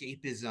 the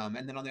escapism,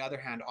 and then on the other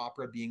hand,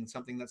 opera being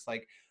something that's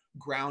like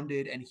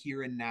grounded and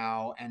here and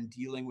now and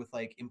dealing with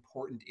like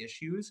important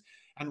issues,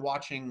 and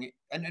watching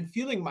and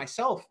feeling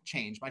myself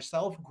change,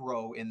 myself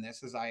grow in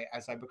this as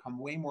I become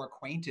way more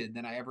acquainted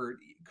than I ever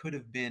could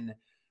have been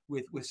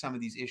with some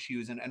of these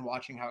issues, and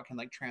watching how it can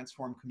like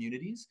transform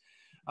communities.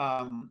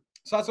 So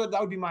that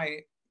would be my,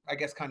 I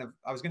guess, kind of,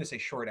 I was going to say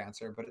short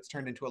answer, but it's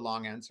turned into a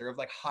long answer of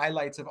like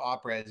highlights of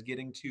opera is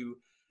getting to,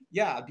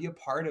 yeah, be a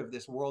part of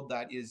this world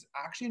that is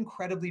actually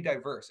incredibly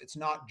diverse. It's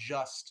not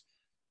just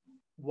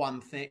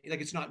one thing,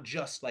 like it's not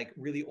just like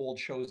really old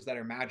shows that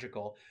are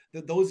magical.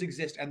 Those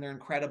exist and they're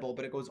incredible,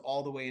 but it goes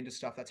all the way into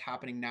stuff that's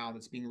happening now,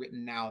 that's being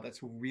written now, that's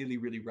really,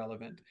 really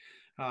relevant.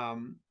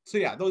 So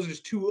yeah, those are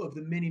just two of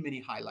the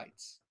many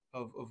highlights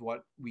of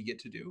what we get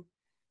to do.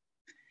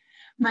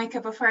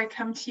 Micah, before I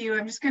come to you,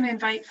 I'm just going to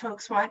invite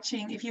folks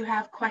watching, if you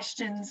have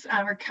questions,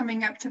 we're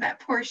coming up to that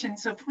portion,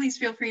 so please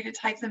feel free to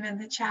type them in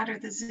the chat or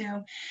the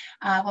Zoom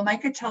while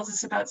Micah tells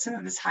us about some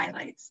of his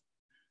highlights.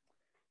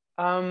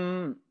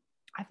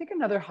 I think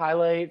another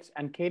highlight,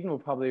 and Kaden will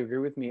probably agree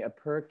with me, a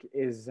perk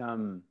is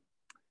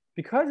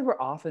because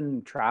we're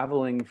often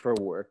traveling for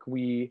work,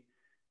 we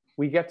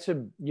get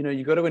to, you know,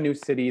 you go to a new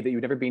city that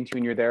you've never been to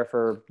and you're there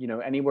for, you know,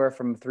 anywhere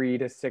from 3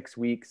 to 6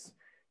 weeks.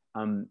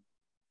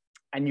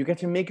 And you get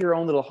to make your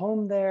own little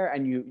home there,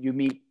 and you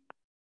meet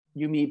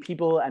you meet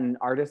people and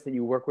artists that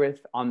you work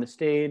with on the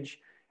stage,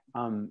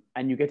 and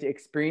you get to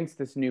experience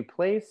this new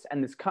place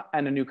and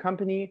and a new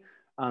company,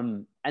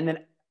 and then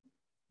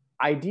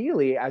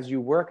ideally, as you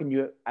work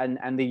and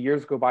and the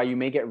years go by, you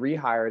may get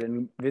rehired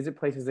and visit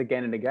places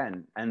again and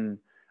again, and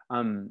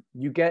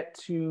you get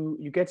to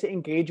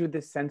engage with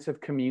this sense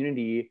of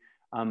community,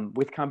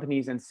 with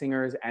companies and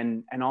singers,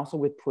 and also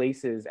with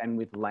places and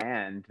with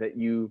land that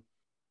you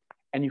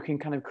can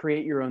kind of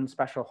create your own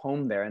special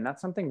home there, and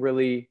that's something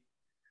really,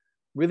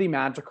 really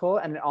magical.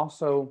 And it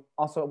also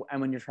and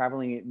when you're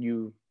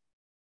traveling,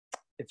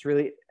 it's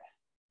really,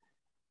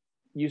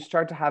 you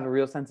start to have a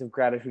real sense of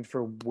gratitude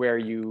for where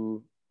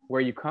you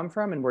come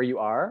from and where you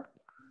are,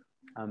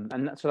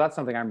 and so that's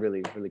something I'm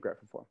really, really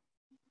grateful for.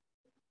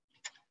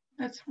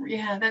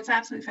 That's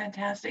absolutely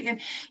fantastic.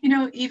 And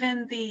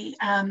even the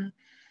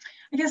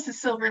I guess the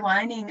silver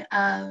lining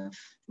of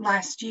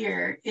last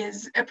year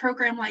is a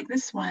program like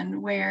this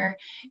one, where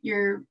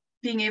you're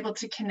being able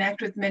to connect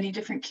with many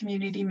different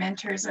community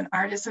mentors and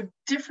artists of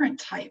different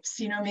types,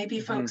 maybe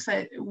folks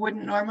that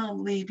wouldn't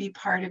normally be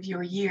part of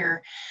your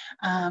year.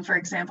 For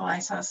example, I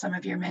saw some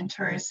of your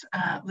mentors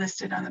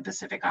listed on the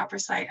Pacific Opera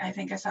site. I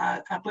think I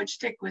saw Butch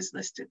Dick was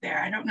listed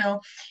there. I don't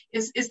know,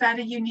 is that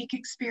a unique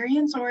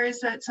experience, or is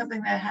that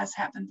something that has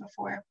happened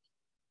before?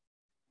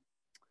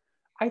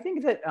 I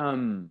think that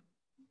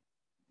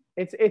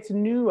it's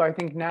new, I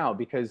think, now,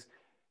 because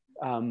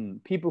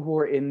people who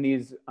are in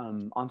these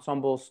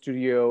ensemble,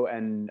 studio,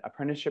 and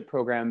apprenticeship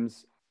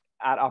programs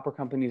at opera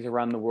companies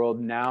around the world,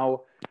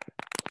 now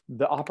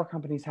the opera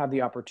companies have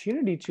the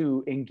opportunity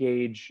to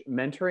engage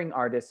mentoring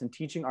artists and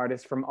teaching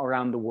artists from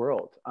around the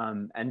world.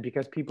 And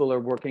because people are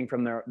working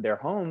from their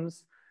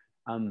homes,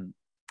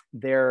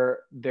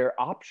 their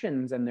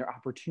options and their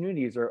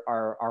opportunities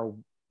are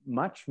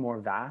much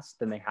more vast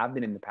than they have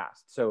been in the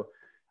past. So,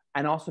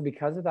 and also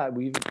because of that,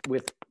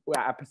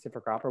 at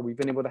Pacific Opera, we've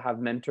been able to have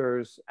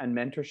mentors and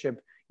mentorship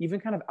even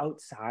kind of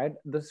outside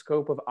the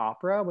scope of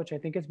opera, which I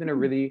think has been a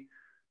really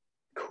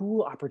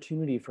cool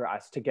opportunity for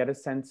us to get a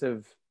sense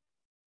of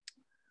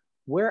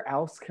where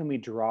else can we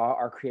draw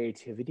our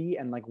creativity,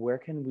 and like where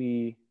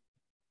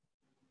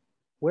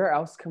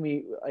else can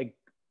we, like,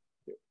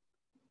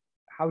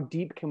 how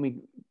deep can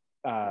we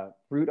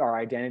root our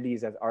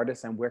identities as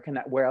artists, and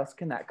where else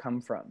can that come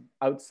from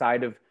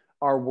outside of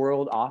our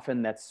world,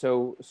 often that's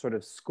so sort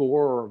of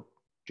score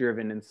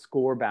driven and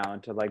score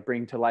bound to like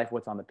bring to life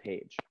what's on the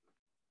page.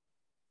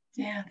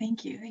 Yeah,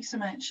 thank you. Thanks so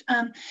much. We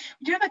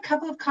do have a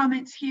couple of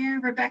comments here.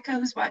 Rebecca,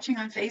 who's watching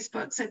on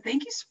Facebook, said,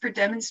 thank you for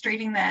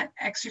demonstrating that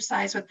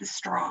exercise with the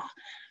straw.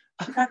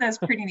 I thought that was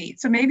pretty neat.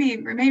 So maybe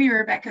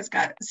Rebecca's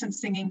got some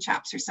singing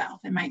chops herself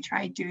and might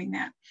try doing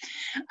that.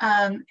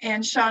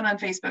 And Sean on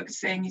Facebook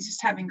is saying he's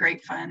just having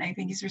great fun. I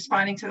think he's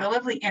responding to the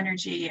lovely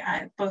energy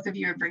both of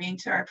you are bringing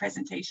to our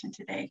presentation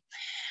today.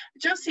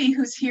 Josie,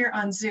 who's here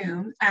on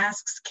Zoom,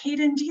 asks,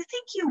 Kaden, do you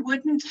think you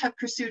wouldn't have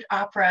pursued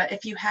opera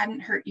if you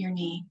hadn't hurt your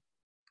knee?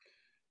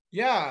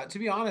 Yeah, to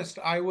be honest,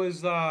 I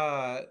was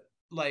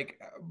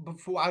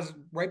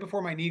right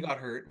before my knee got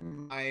hurt,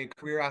 my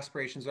career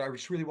aspirations, I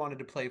just really wanted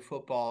to play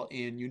football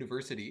in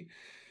university.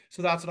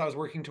 So that's what I was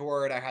working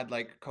toward. I had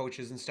like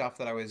coaches and stuff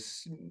that I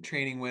was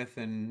training with,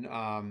 and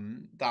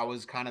that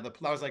was kind of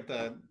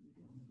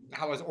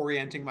how I was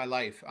orienting my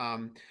life.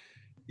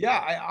 Yeah,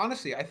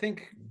 I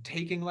think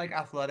taking like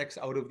athletics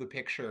out of the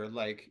picture,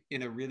 like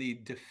in a really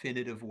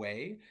definitive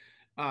way,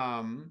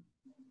 um,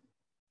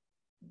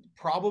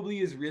 probably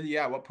is really,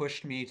 yeah, what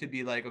pushed me to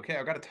be like, okay,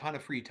 I've got a ton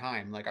of free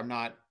time. Like I'm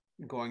not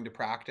going to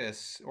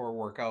practice or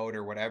work out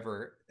or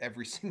whatever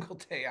every single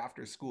day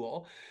after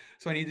school.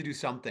 So I need to do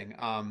something.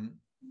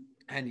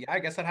 And yeah, I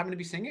guess that happened to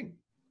be singing.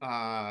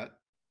 But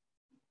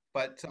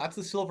that's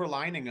the silver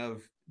lining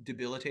of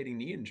debilitating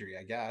knee injury,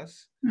 I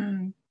guess.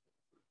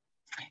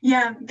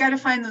 Yeah, got to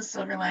find those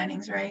silver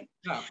linings, right?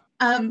 Yeah.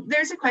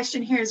 There's a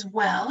question here as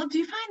well. Do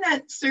you find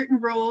that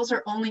certain roles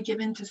are only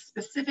given to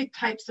specific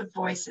types of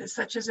voices,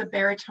 such as a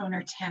baritone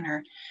or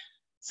tenor?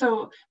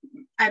 So,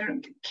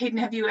 Kaden,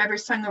 have you ever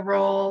sung a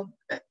role,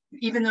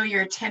 even though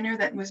you're a tenor,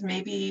 that was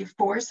maybe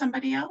for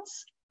somebody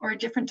else or a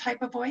different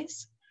type of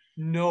voice?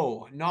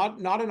 No, not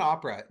an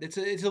opera. It's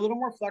a little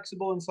more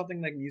flexible in something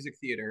like music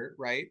theater,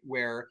 right?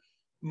 Where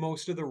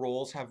most of the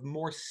roles have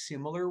more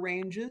similar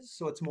ranges.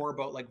 So it's more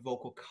about like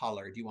vocal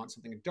color. Do you want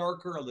something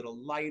darker, a little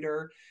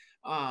lighter?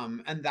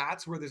 And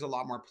that's where there's a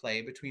lot more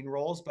play between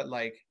roles. But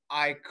like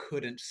I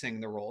couldn't sing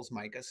the roles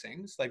Micah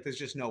sings. Like there's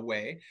just no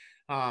way.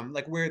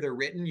 Like where they're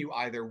written, you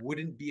either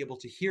wouldn't be able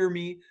to hear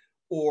me,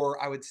 or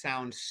I would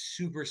sound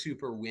super,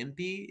 super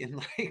wimpy in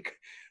like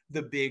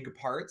the big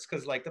parts,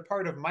 because like the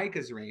part of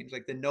Micah's range,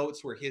 like the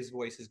notes where his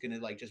voice is going to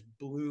like just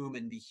bloom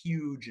and be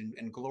huge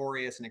and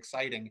glorious and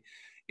exciting,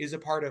 is a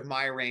part of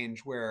my range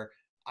where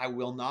I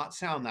will not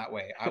sound that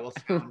way. I will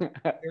sound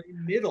very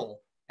middle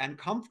and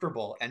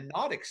comfortable and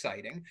not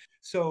exciting.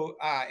 So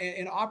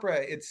in opera,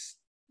 it's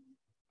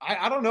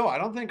I don't know. I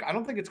don't think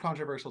it's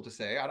controversial to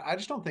say. I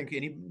just don't think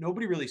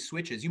nobody really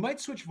switches. You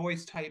might switch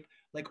voice type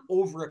like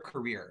over a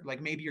career.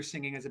 Like maybe you're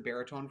singing as a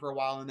baritone for a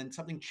while and then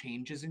something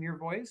changes in your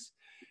voice.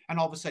 and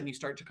all of a sudden you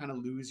start to kind of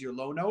lose your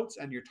low notes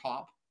and your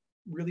top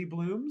really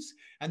blooms,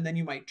 and then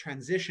you might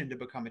transition to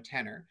become a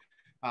tenor.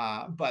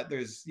 But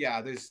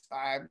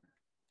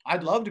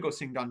I'd love to go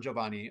sing Don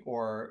Giovanni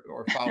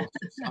or Faust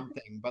or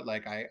something, but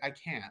like I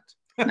can't.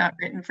 Not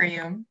written for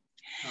you.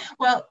 No.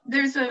 Well,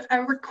 there's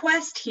a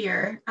request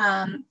here.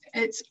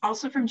 It's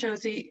also from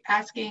Josie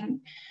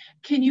asking,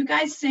 can you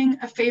guys sing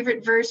a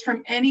favorite verse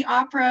from any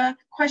opera?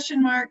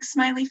 Question mark,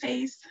 smiley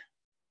face.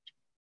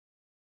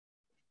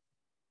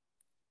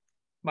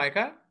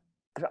 Micah?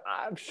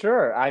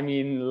 Sure. I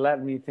mean,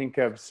 let me think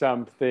of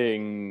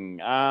something.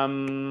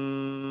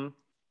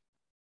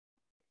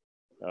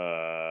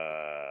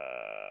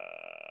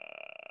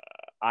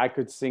 I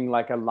could sing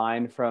like a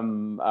line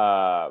from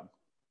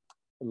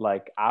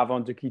like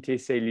Avant de quitter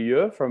ces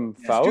lieux from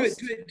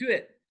Faust. Do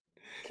it.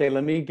 Okay,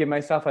 let me give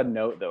myself a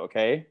note though,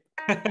 okay?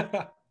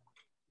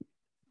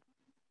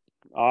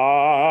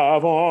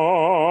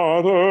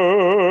 Avant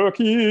de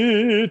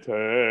quitter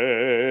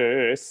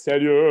ces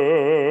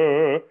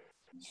lieux,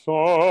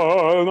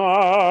 sonata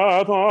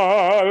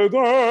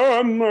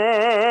de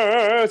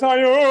mes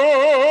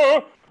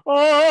aïeux,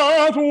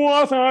 à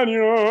toi,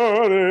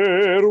 Seigneur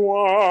et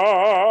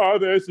roi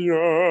des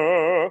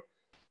cieux,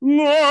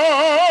 notre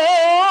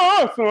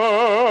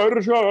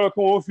je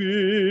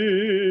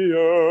confie.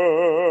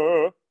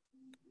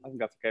 I think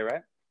that's okay,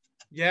 right?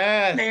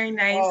 Yes. Very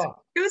nice. Oh.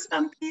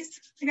 Goosebumpies.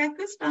 I got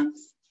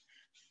goosebumps.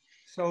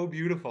 So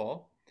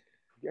beautiful.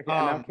 Okay,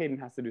 now Kaden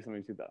has to do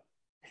something too, though.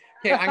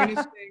 Okay, I'm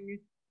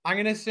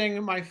gonna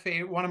sing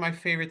one of my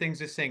favorite things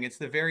to sing. It's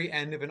the very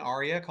end of an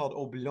aria called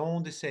Au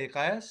Blond de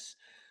Cérès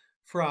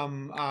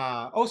from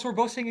so we're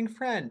both singing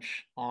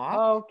French. Aww.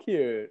 Oh,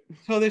 cute.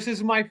 So this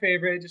is my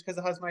favorite just because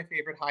it has my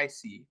favorite high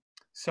C.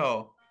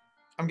 So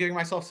I'm giving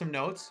myself some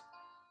notes.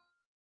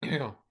 Here we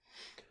go.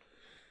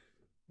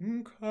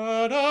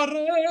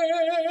 Cadareti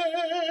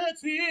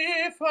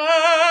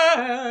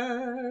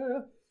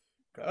fai,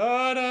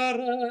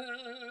 cadareti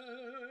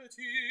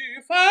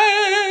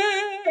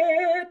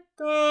fai,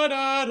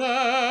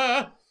 cadareti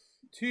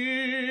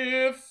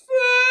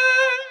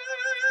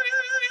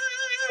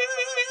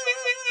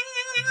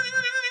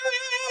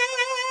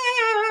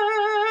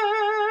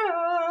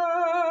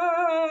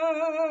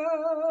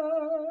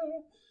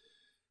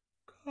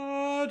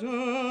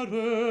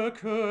fai,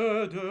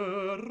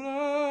 cadere.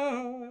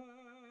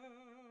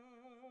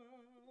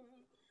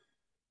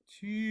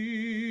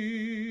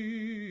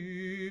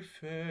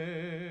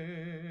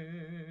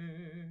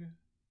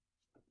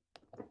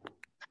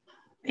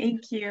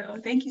 Thank you.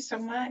 Thank you so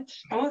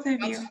much, both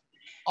of you.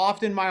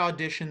 Often my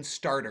audition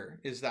starter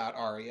is that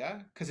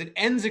aria because it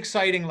ends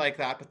exciting like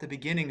that, but the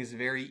beginning is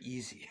very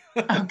easy.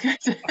 Oh, good.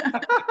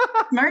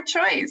 Smart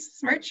choice.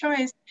 Smart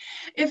choice.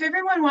 If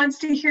everyone wants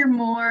to hear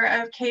more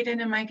of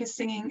Kaden and Micah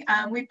singing,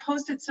 we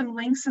posted some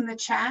links in the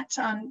chat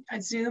on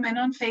Zoom and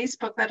on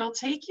Facebook that'll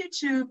take you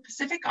to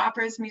Pacific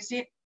Opera's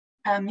Music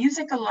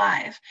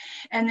Alive.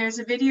 And there's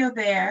a video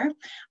there.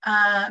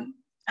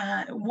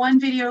 One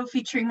video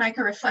featuring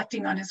Micah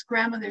reflecting on his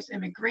grandmother's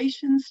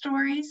immigration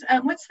stories.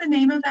 What's the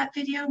name of that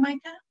video,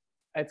 Micah?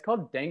 It's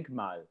called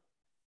Denkmal.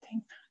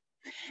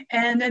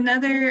 And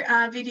another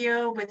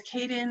video with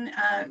Kaden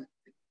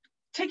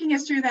taking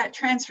us through that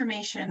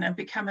transformation of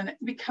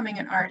becoming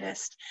an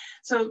artist.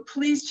 So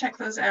please check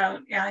those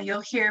out.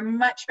 You'll hear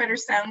much better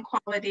sound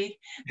quality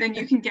than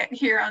you can get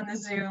here on the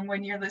Zoom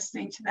when you're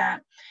listening to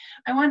that.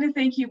 I want to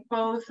thank you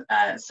both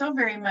so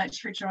very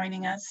much for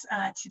joining us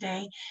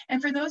today.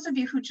 And for those of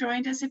you who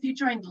joined us, if you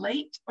joined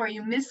late or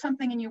you missed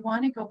something and you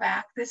want to go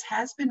back, this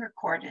has been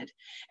recorded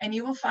and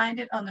you will find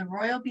it on the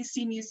Royal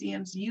BC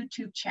Museum's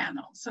YouTube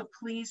channel. So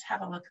please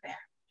have a look there.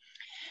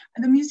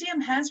 The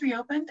museum has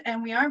reopened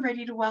and we are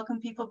ready to welcome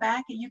people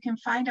back. You can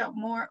find out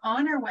more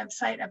on our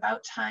website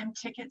about time,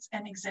 tickets,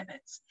 and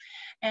exhibits.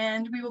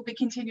 And we will be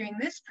continuing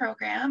this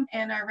program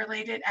and are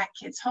related at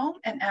Kids Home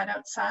and at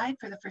Outside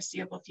for the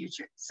foreseeable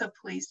future. So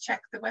please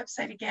check the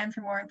website again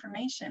for more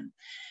information.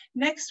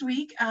 Next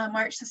week,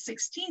 March the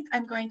 16th,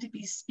 I'm going to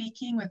be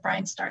speaking with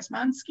Brian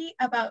Starsmansky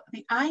about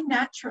the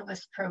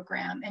iNaturalist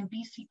program in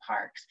BC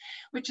Parks,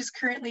 which is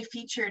currently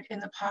featured in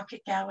the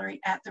Pocket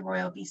Gallery at the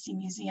Royal BC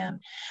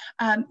Museum.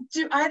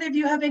 Do either of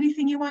you have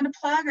anything you want to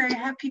plug or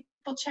have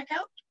people check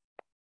out?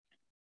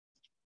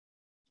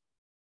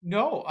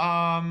 No,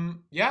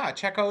 yeah,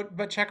 check out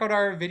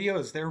our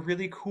videos. They're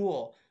really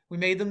cool. We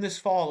made them this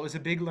fall. It was a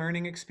big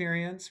learning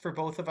experience for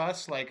both of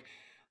us. Like,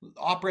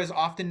 opera is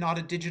often not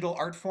a digital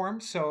art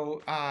form,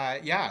 so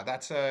yeah,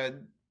 that's a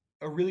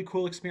really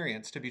cool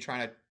experience to be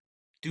trying to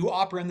do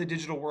opera in the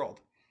digital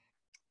world.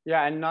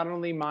 Yeah, and not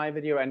only my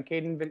video and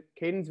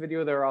Kaden's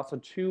video, there are also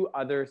 2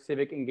 other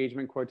Civic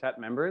Engagement Quartet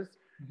members.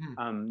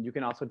 Mm-hmm. You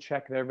can also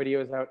check their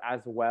videos out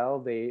as well.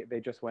 They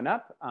just went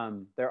up.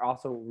 They're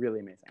also really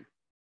amazing.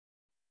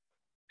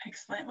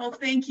 Excellent. Well,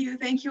 thank you.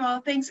 Thank you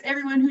all. Thanks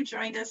everyone who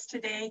joined us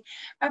today.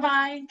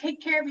 Bye-bye.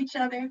 Take care of each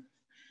other.